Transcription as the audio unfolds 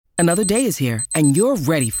Another day is here, and you're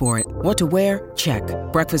ready for it. What to wear? Check.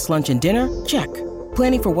 Breakfast, lunch, and dinner? Check.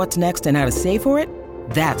 Planning for what's next and how to save for it?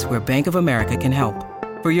 That's where Bank of America can help.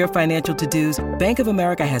 For your financial to-dos, Bank of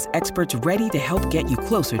America has experts ready to help get you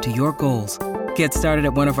closer to your goals. Get started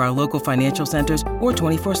at one of our local financial centers or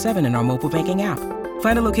 24/7 in our mobile banking app.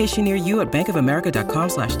 Find a location near you at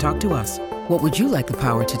bankofamerica.com/talktous. What would you like the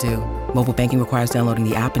power to do? Mobile banking requires downloading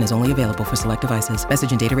the app and is only available for select devices.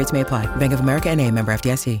 Message and data rates may apply. Bank of America N.A., member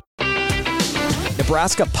FDIC.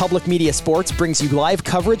 Nebraska Public Media Sports brings you live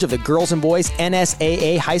coverage of the girls and boys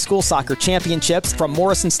NSAA High School Soccer Championships from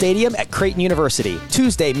Morrison Stadium at Creighton University.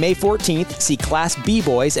 Tuesday, May 14th, see Class B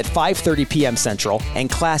boys at 5:30 p.m. Central and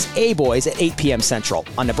Class A boys at 8 p.m. Central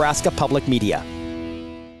on Nebraska Public Media.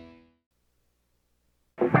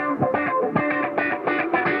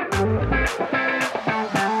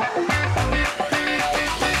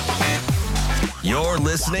 You're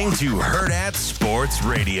listening to Hurrdat Sports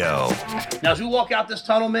Radio. Now, as we walk out this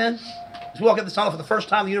tunnel, man, for the first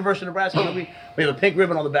time at the University of Nebraska, we have a pink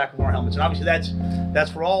ribbon on the back of our helmets. And obviously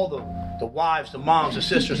that's for all the wives, the moms, the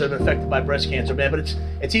sisters that have been affected by breast cancer, man. But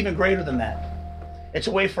it's even greater than that. It's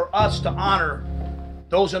a way for us to honor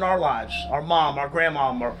those in our lives, our mom, our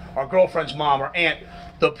grandmom, our girlfriend's mom, our aunt,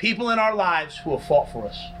 the people in our lives who have fought for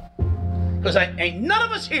us. Because ain't none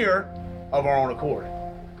of us here of our own accord.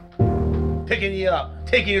 Picking you up,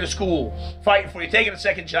 taking you to school, fighting for you, taking a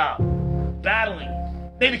second job, battling,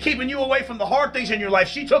 maybe keeping you away from the hard things in your life.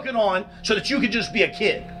 She took it on so that you could just be a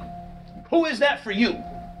kid. Who is that for you?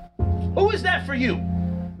 Who is that for you?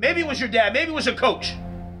 Maybe it was your dad, maybe it was a coach.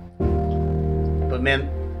 But man,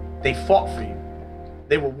 they fought for you.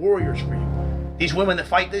 They were warriors for you. These women that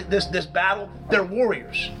fight this battle, they're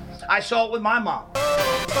warriors. I saw it with my mom.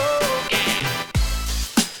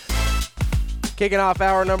 Kicking off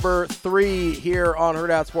hour number 3 here on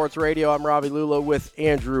Hurrdat Sports Radio. I'm Ravi Lula with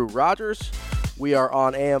Andrew Rogers. We are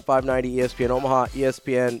on AM 590 ESPN Omaha,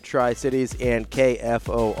 ESPN Tri-Cities, and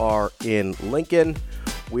KFOR in Lincoln.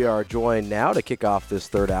 We are joined now to kick off this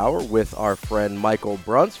third hour with our friend Michael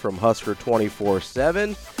Bruntz from Husker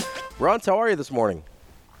 24/7. Bruntz, how are you this morning?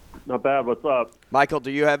 Not bad. What's up? Michael, do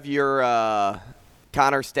you have your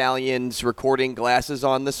Connor Stallions recording glasses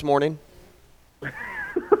on this morning?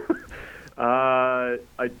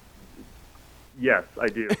 Yes, I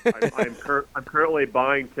do. I'm currently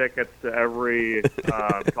buying tickets to every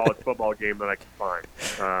college football game that I can find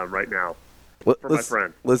right now for my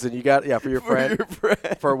friend. Listen, you got for your friend,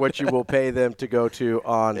 for which you will pay them to go to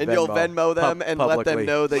on and Venmo. You'll Venmo them and publicly. let them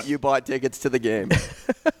know that you bought tickets to the game.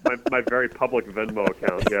 my very public Venmo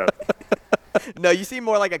account. Yes. No, you seem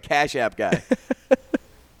more like a Cash App guy.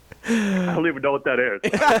 I don't even know what that is.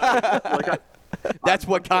 That's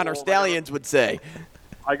what Connor Stallions would say.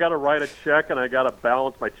 I got to write a check, and I got to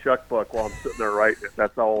balance my checkbook while I'm sitting there writing it.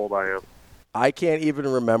 That's how old I am. I can't even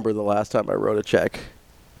remember the last time I wrote a check.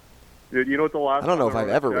 Dude, you know what the last I don't know time if I've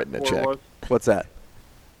ever written a check. Was? What's that?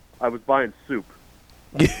 I was buying soup.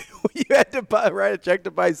 You had to write a check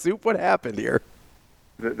to buy soup? What happened here?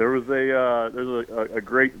 There was a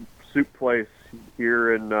great soup place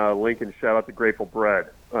here in Lincoln. Shout out to Grateful Bread.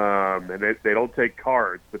 And they don't take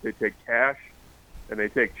cards, but they take cash and they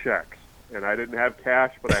take checks. And I didn't have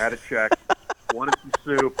cash, but I had a check. Wanted some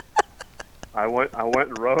soup. I went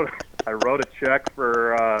and wrote a check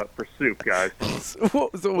for soup, guys.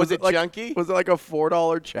 So was it like, chunky? Was it like a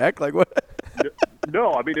 $4 check? Like what?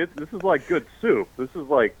 No, I mean this is like good soup. This is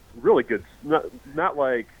like really good. Not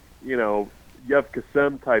like Yev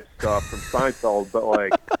Kassem type stuff from Seinfeld, but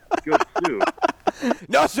like good soup.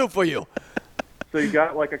 No soup for you. So you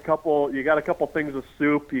got a couple things of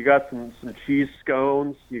soup. You got some cheese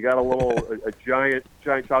scones. You got a giant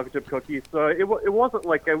chocolate chip cookie. So it wasn't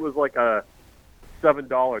like it was like a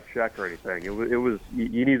 $7 check or anything. It was you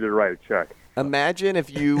needed to write a check. Imagine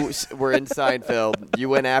if you were in Seinfeld, you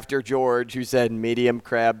went after George, who said medium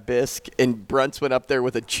crab bisque, and Bruntz went up there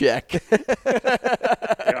with a check.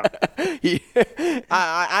 Yeah.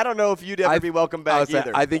 I don't know if you'd ever be welcome back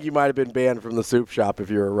either. I think you might have been banned from the soup shop if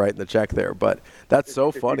you were writing the check there, but that's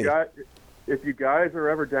so funny. If you guys are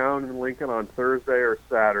ever down in Lincoln on Thursday or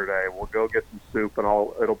Saturday, we'll go get some soup, and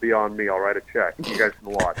it'll be on me. I'll write a check. You guys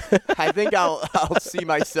can watch. I think I'll see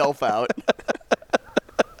myself out.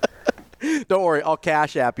 Don't worry, I'll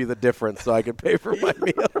Cash App you the difference so I can pay for my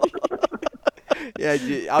meal. Yeah,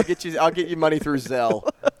 I'll get you money through Zelle.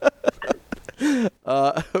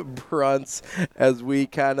 Bruntz, as we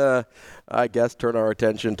kind of, I guess, turn our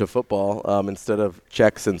attention to football instead of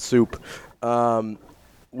checks and soup.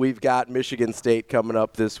 We've got Michigan State coming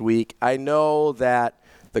up this week. I know that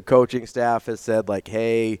the coaching staff has said, like,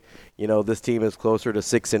 hey, this team is closer to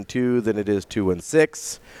 6-2 than it is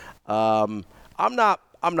 2-6. I'm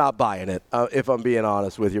not buying it, if I'm being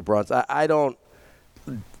honest with you, Bruntz. I don't.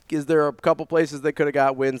 Is there a couple places they could have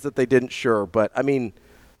got wins that they didn't? Sure, but I mean,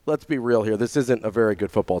 let's be real here. This isn't a very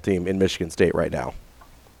good football team in Michigan State right now.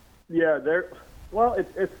 Yeah,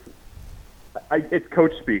 it's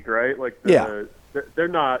coach speak, right? Like, they're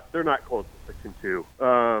not close to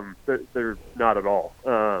 6-2. They're not at all.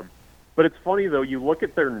 But it's funny though. You look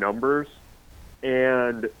at their numbers,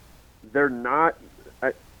 and they're not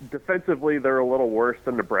defensively. They're a little worse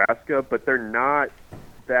than Nebraska, but they're not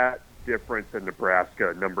that different than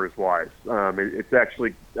Nebraska numbers wise. It's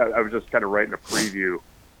actually. I was just kind of writing a preview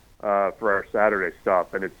for our Saturday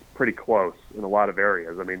stuff, and it's pretty close in a lot of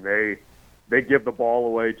areas. I mean, they give the ball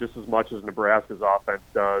away just as much as Nebraska's offense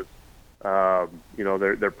does.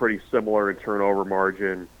 They're pretty similar in turnover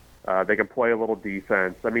margin. They can play a little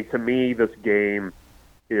defense. I mean, to me, this game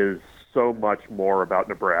is so much more about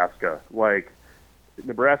Nebraska. Like,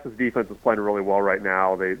 Nebraska's defense is playing really well right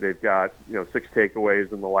now. They've got 6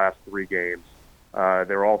 takeaways in the last 3 games.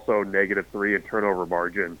 They're also -3 in turnover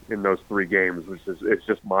margin in those 3 games, which is it's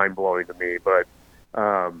just mind blowing to me. But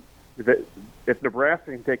if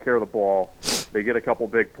Nebraska can take care of the ball, they get a couple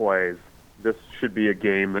big plays. This should be a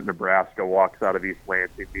game that Nebraska walks out of East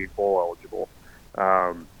Lansing being bowl eligible.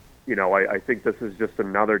 I think this is just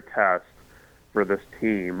another test for this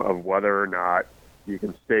team of whether or not you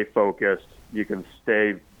can stay focused. You can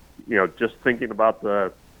stay, just thinking about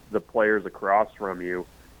the players across from you,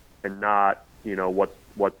 and not,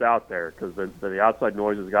 what's out there, because the outside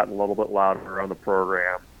noise has gotten a little bit louder around the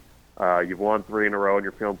program. You've won 3 in a row, and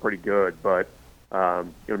you're feeling pretty good, but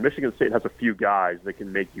Michigan State has a few guys that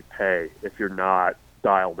can make you pay if you're not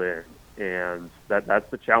dialed in, and that's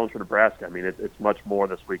the challenge for Nebraska. I mean, it's much more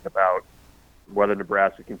this week about whether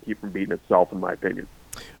Nebraska can keep from beating itself, in my opinion.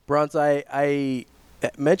 Bruntz, I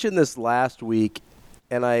mentioned this last week,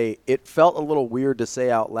 and it felt a little weird to say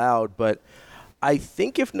out loud, but I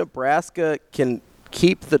think if Nebraska can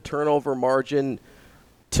keep the turnover margin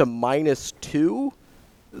to -2,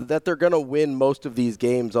 that they're going to win most of these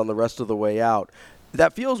games on the rest of the way out.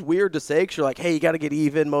 That feels weird to say, because you're like, hey, you got to get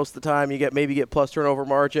even most of the time. You maybe get plus turnover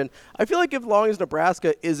margin. I feel like as long as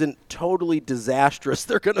Nebraska isn't totally disastrous,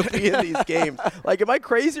 they're going to be in these games. Like, am I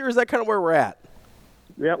crazy, or is that kind of where we're at?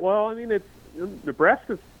 Yeah, well, I mean,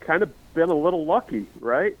 Nebraska's kind of been a little lucky,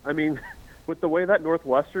 right? I mean, with the way that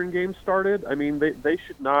Northwestern game started, I mean, they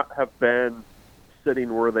should not have been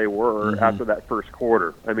sitting where they were after that first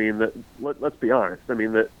quarter. I mean, let's be honest. I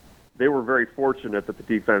mean, that they were very fortunate that the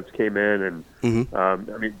defense came in and,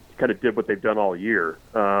 kind of did what they've done all year.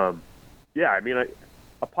 I mean,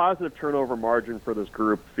 a positive turnover margin for this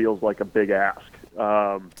group feels like a big ask.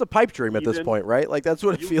 It's a pipe dream at this point, right? Like, that's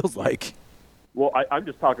what it feels like. Well, I'm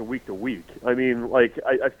just talking week to week. I mean, like,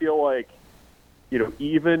 I feel like,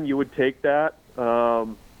 even you would take that.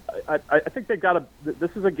 I think they've got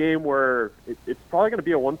this is a game where it's probably going to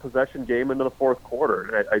be a one-possession game into the fourth quarter.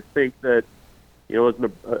 And I think that,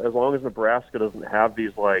 as long as Nebraska doesn't have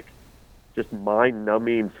these, like, just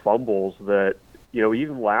mind-numbing fumbles that,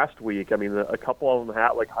 even last week, I mean, a couple of them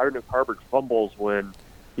had, like, Harburg fumbles when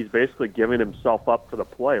he's basically giving himself up for the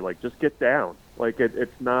play. Like, just get down. Like,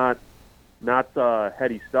 it's not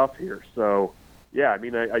heady stuff here. So, yeah, I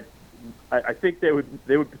mean, I think they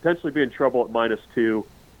would potentially be in trouble at -2.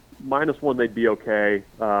 -1, they'd be okay.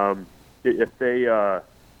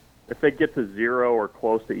 If they get to 0 or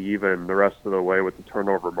close to even the rest of the way with the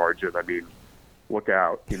turnover margin, I mean, look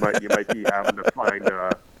out. You might be having to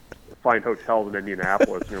find hotels in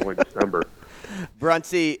Indianapolis in early December.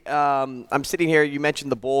 Bruntz, I'm sitting here. You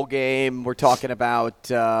mentioned the bowl game. We're talking about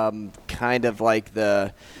kind of like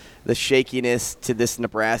the shakiness to this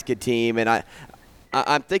Nebraska team, and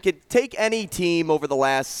I'm thinking, take any team over the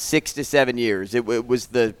last 6 to 7 years. It was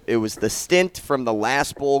the stint from the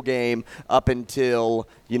last bowl game up until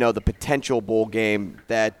the potential bowl game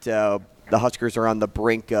that the Huskers are on the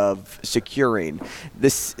brink of securing.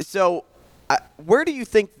 So, where do you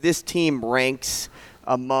think this team ranks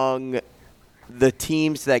among the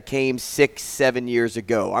teams that came 6-7 years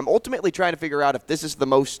ago? I'm ultimately trying to figure out if this is the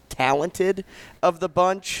most talented of the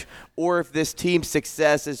bunch, or if this team's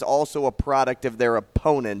success is also a product of their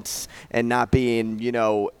opponents and not being,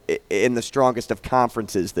 in the strongest of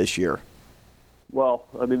conferences this year. Well,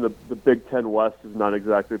 I mean, the Big Ten West has not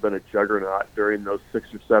exactly been a juggernaut during those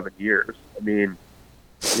 6 or 7 years. I mean,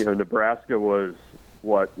 Nebraska was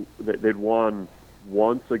they'd won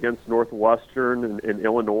once against Northwestern and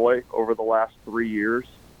Illinois over the last 3 years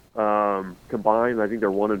combined. I think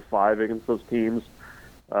they're 1-5 against those teams.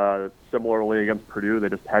 Similarly against Purdue, they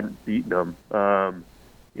just hadn't beaten them.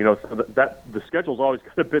 So that the schedule's always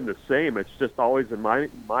kind of been the same. It's just always in my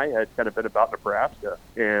head kind of been about Nebraska,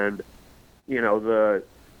 and the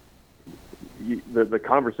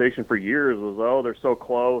conversation for years was, oh, they're so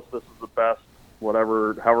close. This is the best,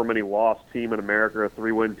 however many loss team in America, a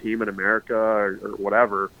 3-win team in America, or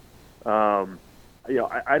whatever.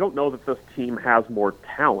 I don't know that this team has more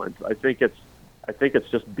talent. I think it's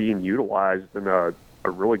just being utilized in a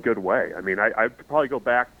really good way. I mean, I'd probably go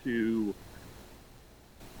back to,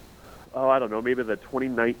 I don't know, maybe the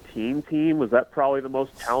 2019 team. Was that probably the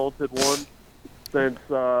most talented one since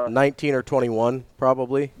 19 or 21,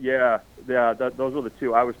 probably? Yeah, those are the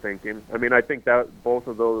two I was thinking. I mean, I think that both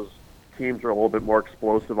of those teams are a little bit more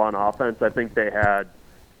explosive on offense. I think they had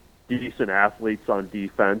decent athletes on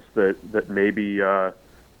defense that maybe I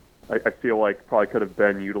feel like probably could have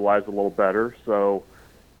been utilized a little better. So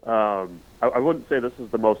I wouldn't say this is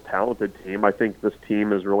the most talented team. I think this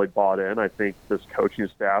team is really bought in. I think this coaching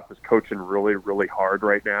staff is coaching really, really hard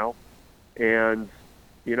right now. And,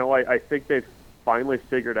 I think they've finally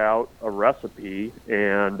figured out a recipe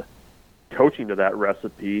and coaching to that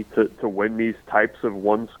recipe to win these types of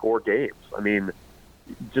one-score games. I mean,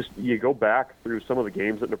 just you go back through some of the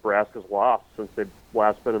games that Nebraska's lost since they've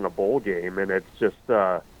last been in a bowl game, and it's just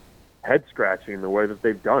head-scratching the way that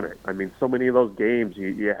they've done it. I mean, so many of those games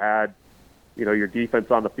you had, your defense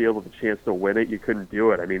on the field with a chance to win it. You couldn't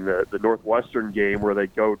do it. I mean, the Northwestern game where they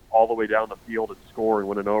go all the way down the field and score and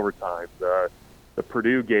win in overtime. The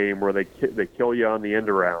Purdue game where they kill you on the end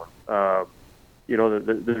around.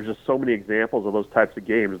 There's just so many examples of those types of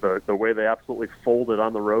games. The way they absolutely folded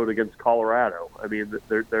on the road against Colorado. I mean,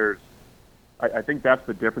 I think that's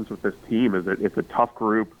the difference with this team is that it's a tough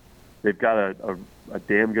group. They've got a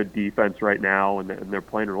damn good defense right now, and they're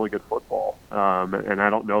playing really good football. And I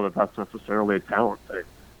don't know that that's necessarily a talent thing.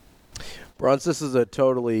 Bruntz, this is a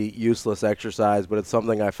totally useless exercise, but it's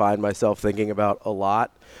something I find myself thinking about a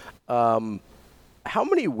lot. How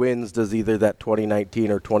many wins does either that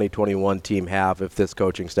 2019 or 2021 team have if this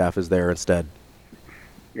coaching staff is there instead?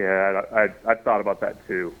 Yeah, I thought about that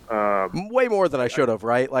too. Way more than I should have,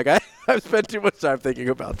 right? Like I've spent too much time thinking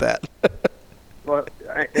about that. Well,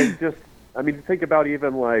 think about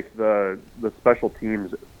even like the special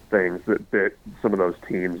teams things that bit some of those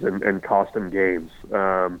teams and cost them games.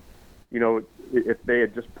 If they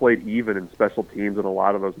had just played even in special teams in a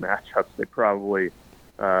lot of those matchups, they probably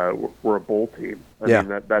were a bowl team. I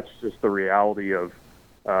mean, that's just the reality of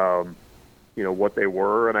what they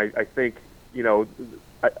were. And I think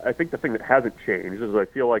I think the thing that hasn't changed is I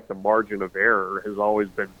feel like the margin of error has always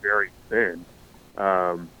been very thin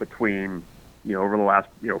between over the last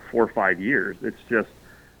 4 or 5 years. It's just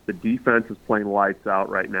the defense is playing lights out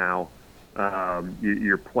right now.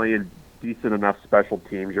 You're playing decent enough special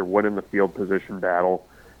teams. You're winning the field position battle,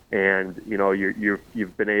 and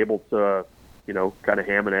you've been able to kind of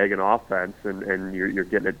ham and egg an offense, and you're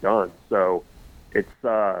getting it done. So it's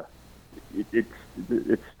still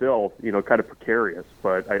kind of precarious,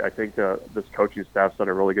 but I think this coaching staff's done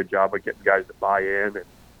a really good job of getting guys to buy in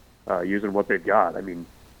and using what they've got. I mean,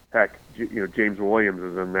 heck, James Williams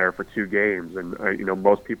is in there for 2 games, and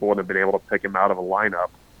most people wouldn't have been able to pick him out of a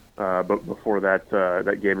lineup, but before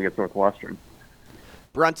that game against Northwestern.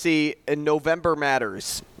 Bruntz, November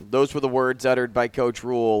matters. Those were the words uttered by Coach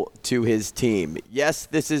Rule to his team. Yes,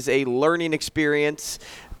 this is a learning experience,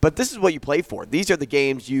 but this is what you play for. These are the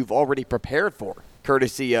games you've already prepared for,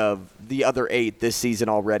 courtesy of the other 8 this season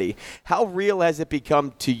already. How real has it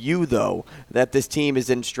become to you, though, that this team is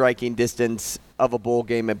in striking distance of a bowl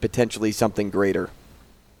game and potentially something greater?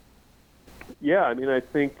 Yeah, I mean, I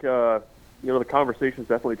think the conversation's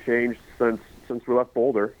definitely changed since we left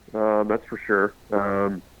Boulder. That's for sure.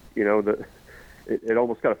 It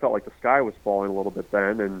almost kind of felt like the sky was falling a little bit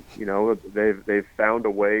then, and they've found a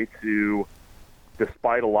way to,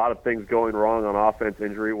 despite a lot of things going wrong on offense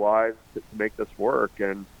injury-wise, to make this work.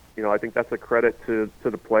 And I think that's a credit to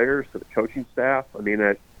the players, to the coaching staff. I mean,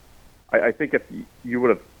 I think if you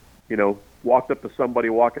would have walked up to somebody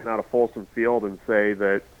walking out of Folsom Field and say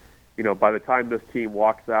that by the time this team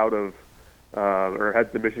walks out of or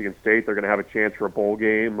heads to Michigan State, they're going to have a chance for a bowl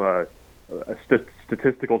game, a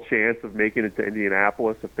statistical chance of making it to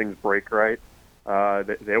Indianapolis if things break right.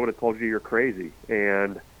 They would have told you you're crazy.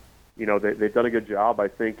 And, they've done a good job, I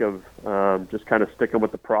think, of just kind of sticking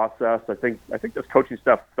with the process. I think this coaching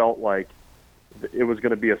staff felt like it was going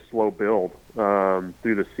to be a slow build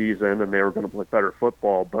through the season, and they were going to play better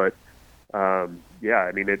football. But, I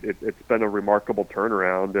mean, it's been a remarkable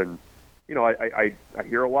turnaround. And, I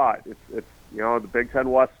hear a lot. It's the Big Ten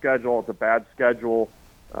West schedule. It's a bad schedule.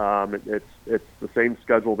 It's the same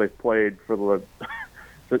schedule they've played for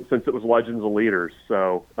the since it was Legends of Leaders.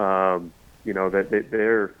 So, that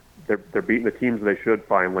they're beating the teams they should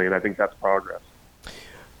finally, and I think that's progress.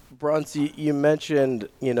 Bruntz, you mentioned,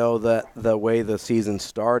 that the way the season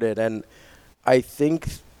started, and I think,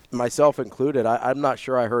 myself included, I'm not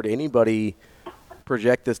sure I heard anybody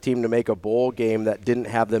project this team to make a bowl game that didn't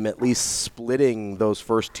have them at least splitting those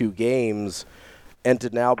first 2 games, and to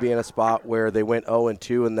now be in a spot where they went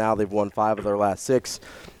 0-2 and now they've won 5 of their last 6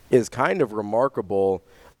 is kind of remarkable,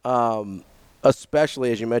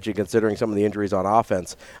 especially, as you mentioned, considering some of the injuries on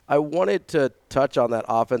offense. I wanted to touch on that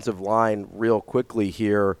offensive line real quickly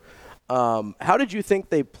here. How did you think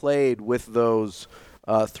they played with those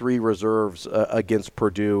 3 reserves against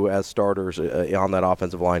Purdue as starters on that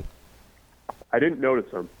offensive line? I didn't notice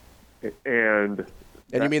them. And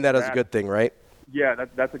you mean that as a good thing, right? Yeah,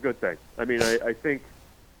 that's a good thing. I mean, I think,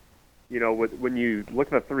 when you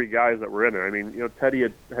look at the 3 guys that were in there, I mean, Teddy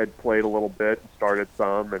had played a little bit and started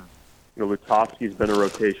some, and, Lutovsky's been a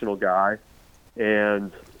rotational guy.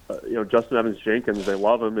 And, Justin Evans-Jenkins, they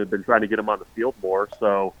love him. They've been trying to get him on the field more.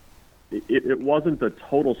 So it wasn't a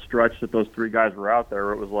total stretch that those 3 guys were out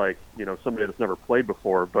there. It was like, somebody that's never played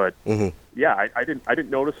before. But, yeah, I didn't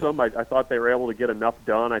notice them. I thought they were able to get enough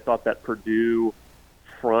done. I thought that Purdue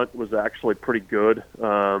front was actually pretty good.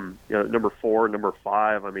 Number 4, number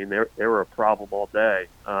 5, I mean, they were a problem all day,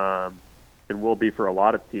 and will be for a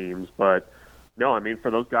lot of teams. But no, I mean,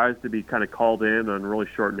 for those guys to be kind of called in on really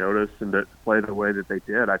short notice and to play the way that they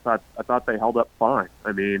did, I thought they held up fine.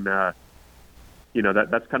 I mean, that's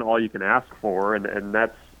kind of all you can ask for, and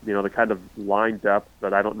that's the kind of line depth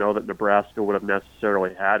that I don't know that Nebraska would have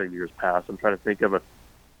necessarily had in years past. I'm trying to think of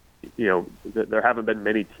there haven't been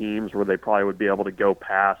many teams where they probably would be able to go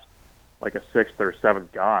past like a 6th or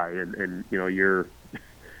 7th guy, and you're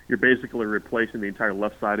basically replacing the entire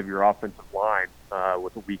left side of your offensive line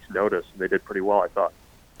with a week's notice, and they did pretty well, I thought.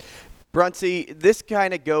 Bruntz, this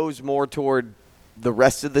kind of goes more toward the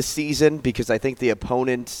rest of the season because I think the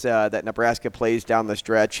opponents that Nebraska plays down the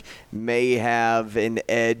stretch may have an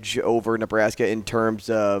edge over Nebraska in terms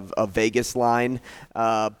of a Vegas line.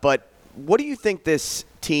 But what do you think this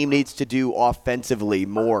team needs to do offensively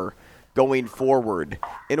more going forward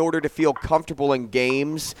in order to feel comfortable in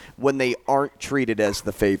games when they aren't treated as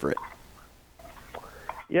the favorite?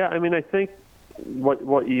 Yeah, I mean, I think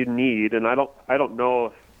what you need, and I don't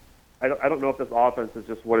know if this offense is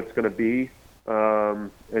just what it's going to be,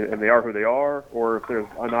 and they are who they are, or if there's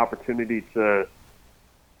an opportunity to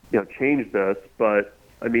change this. But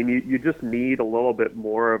I mean, you just need a little bit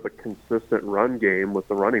more of a consistent run game with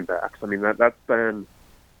the running backs. I mean, that's been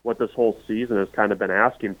what this whole season has kind of been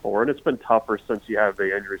asking for, and it's been tougher since you have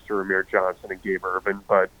the injuries to Ramir Johnson and Gabe Ervin.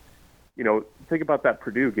 But think about that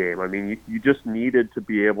Purdue game. I mean, you just needed to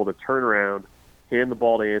be able to turn around, hand the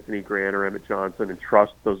ball to Anthony Grant or Emmett Johnson, and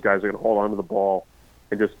trust those guys are going to hold on to the ball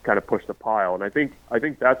and just kind of push the pile. And I think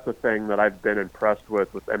that's the thing that I've been impressed with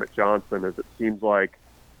Emmett Johnson, is it seems like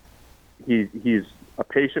he's a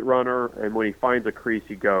patient runner, and when he finds a crease,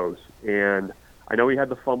 he goes. And I know he had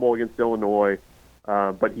the fumble against Illinois,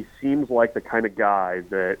 but he seems like the kind of guy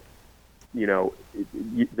that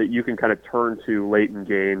that you can kind of turn to late in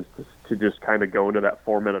games to just kind of go into that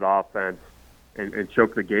 4-minute offense and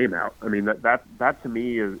choke the game out. I mean, that to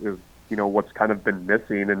me is what's kind of been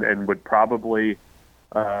missing, and would probably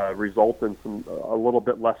result in a little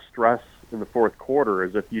bit less stress in the fourth quarter,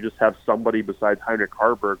 is if you just have somebody besides Heinrich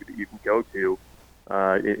Harburg that you can go to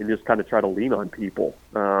and just kind of try to lean on people.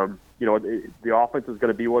 The offense is going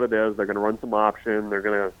to be what it is. They're going to run some option. They're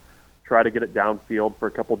going to try to get it downfield for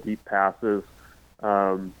a couple deep passes.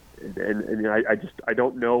 And I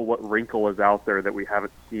don't know what wrinkle is out there that we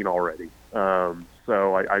haven't seen already.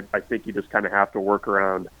 So I think you just kind of have to work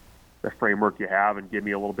around the framework you have and give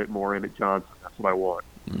me a little bit more Emmett Johnson. That's what I want.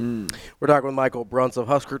 We're talking with Michael Bruntz of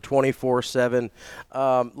Husker 24/7.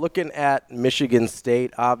 Looking at Michigan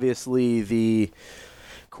State, obviously the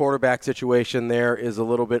quarterback situation there is a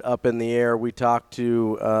little bit up in the air. We talked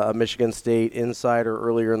to a Michigan State insider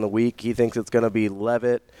earlier in the week. He thinks it's going to be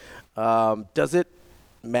Leavitt. Does it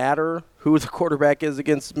matter who the quarterback is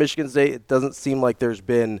against Michigan State? It doesn't seem like there's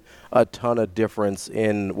been a ton of difference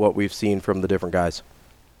in what we've seen from the different guys.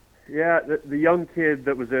 Yeah, the young kid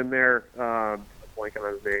that was in there, blanking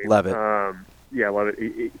on his name. Leavitt.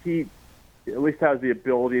 Leavitt. He at least has the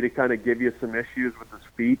ability to kind of give you some issues with his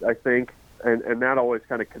feet, I think. And that always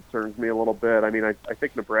kind of concerns me a little bit. I mean, I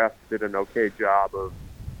think Nebraska did an okay job of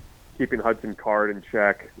keeping Hudson Card in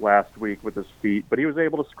check last week with his feet, but he was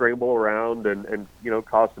able to scramble around and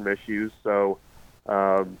cause some issues. So,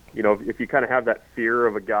 if you kind of have that fear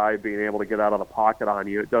of a guy being able to get out of the pocket on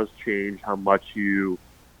you, it does change how much you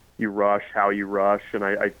rush, how you rush. And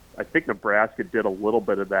I think Nebraska did a little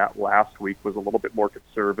bit of that last week, was a little bit more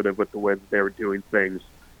conservative with the way that they were doing things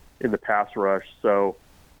in the pass rush. So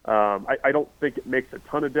I don't think it makes a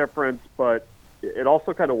ton of difference, but it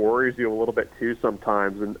also kind of worries you a little bit too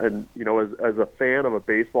sometimes. And you know, as a fan of a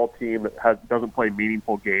baseball team that doesn't play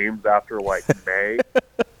meaningful games after like May,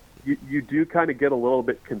 you do kind of get a little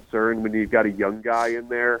bit concerned when you've got a young guy in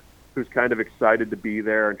there who's kind of excited to be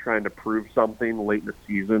there and trying to prove something late in the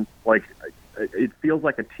season. Like, it feels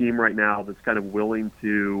like a team right now that's kind of willing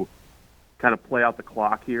to kind of play out the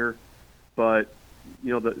clock here, but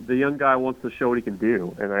you know, the young guy wants to show what he can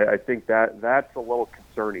do, and I think that's a little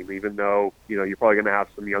concerning, even though, you know, you're probably going to have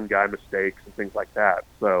some young guy mistakes and things like that.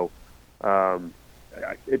 So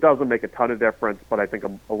it doesn't make a ton of difference, but I think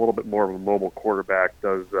a little bit more of a mobile quarterback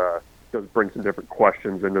does bring some different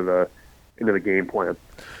questions into the game plan.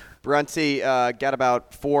 Bruntz, got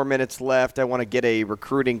about 4 minutes left. I want to get a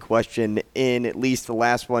recruiting question in, at least the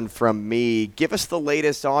last one from me. Give us the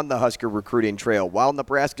latest on the Husker recruiting trail. While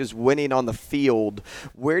Nebraska's winning on the field,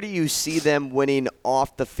 where do you see them winning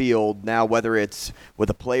off the field now, whether it's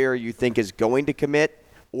with a player you think is going to commit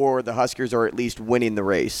or the Huskers are at least winning the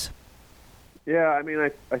race? Yeah, I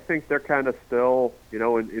mean, I think they're kind of still, you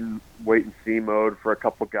know, in wait-and-see mode for a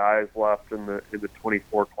couple guys left in the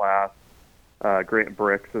 24 class. Grant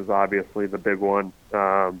Bricks is obviously the big one.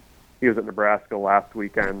 He was at Nebraska last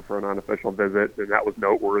weekend for an unofficial visit, and that was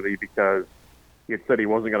noteworthy because he had said he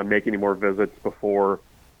wasn't going to make any more visits before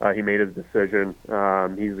he made his decision.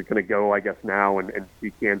 He's going to go, I guess, now and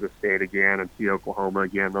see Kansas State again and see Oklahoma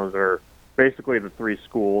again. Those are basically the three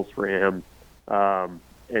schools for him.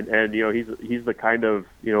 And you know, he's the kind of,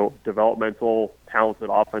 you know, developmental, talented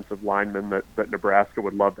offensive lineman that Nebraska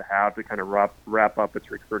would love to have to kind of wrap up its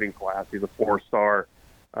recruiting class. He's a 4-star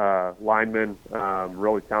lineman,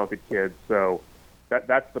 really talented kid. So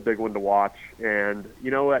that's the big one to watch. And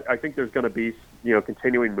you know, I think there's going to be, you know,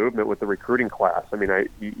 continuing movement with the recruiting class. I mean,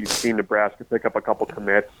 you've seen Nebraska pick up a couple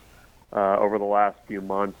commits over the last few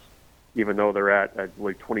months, even though they're at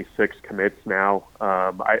like 26 commits now.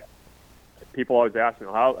 People always ask me,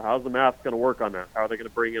 how's the math going to work on that? How are they going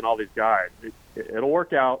to bring in all these guys? It'll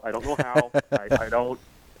work out. I don't know how. I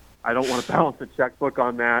don't want to balance the checkbook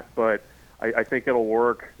on that, but I think it'll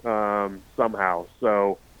work somehow.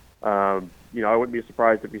 So, you know, I wouldn't be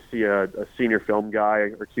surprised if you see a senior film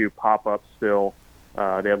guy or two pop up still.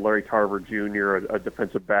 They had Larry Tarver Jr., a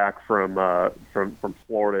defensive back from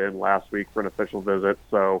Florida, in last week for an official visit.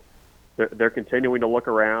 So they're continuing to look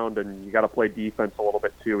around, and you got to play defense a little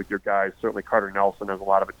bit too with your guys. Certainly Carter Nelson has a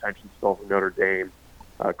lot of attention still from Notre Dame.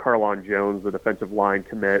 Carlon Jones, the defensive line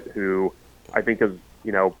commit, who I think is,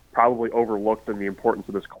 you know, probably overlooked in the importance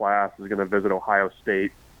of this class, is going to visit Ohio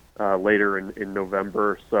State later in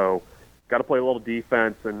November. So got to play a little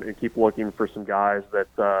defense and keep looking for some guys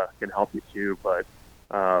that can help you too. But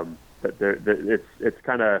it's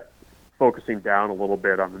kind of focusing down a little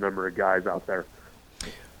bit on the number of guys out there.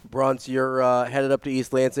 Bruntz, you're headed up to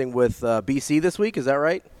East Lansing with BC this week, is that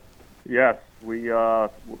right? Yes, we bright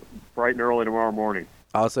and early tomorrow morning.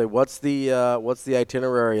 I'll say, what's the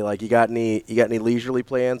itinerary like? You got any leisurely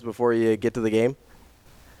plans before you get to the game?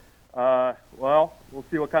 Well, we'll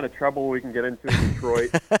see what kind of trouble we can get into in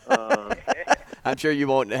Detroit. I'm sure you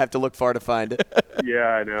won't have to look far to find it. Yeah,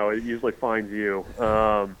 I know. It usually finds you.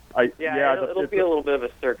 It'll be a little bit of a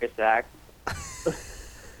circus act.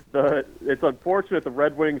 It's unfortunate the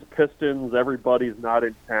Red Wings, Pistons, everybody's not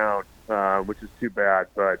in town, which is too bad.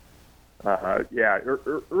 But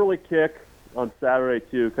early kick on Saturday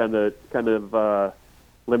too kind of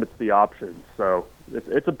limits the options. So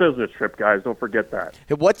it's a business trip, guys. Don't forget that.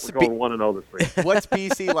 We're going 1-0 this week. What's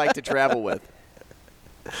BC like to travel with?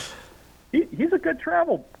 He's a good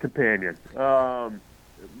travel companion.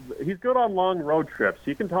 He's good on long road trips.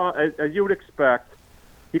 He can talk, as you would expect.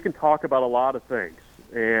 He can talk about a lot of things.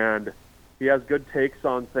 And he has good takes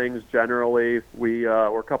on things generally.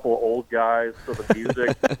 We're a couple of old guys, so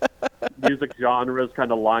the music genres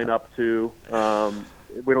kind of line up too.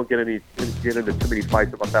 We don't get into too many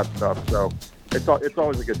fights about that stuff, so it's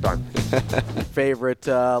always a good time. Favorite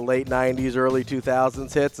late 90s, early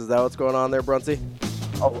 2000s hits? Is that what's going on there, Bruntz?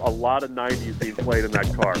 A lot of 90s being played in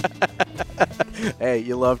that car. Hey,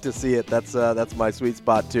 you love to see it. That's my sweet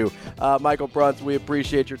spot too. Michael Bruntz, we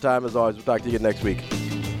appreciate your time as always. We'll talk to you again next week.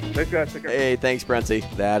 Thanks, guys. Take care. Hey, thanks,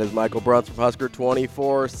 Bruntz. That is Michael Bruntz from Husker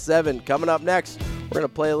 24/7. Coming up next, we're going to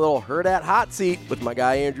play a little Herd at Hot Seat with my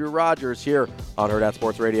guy Andrew Rogers here on Herd at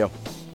Sports Radio.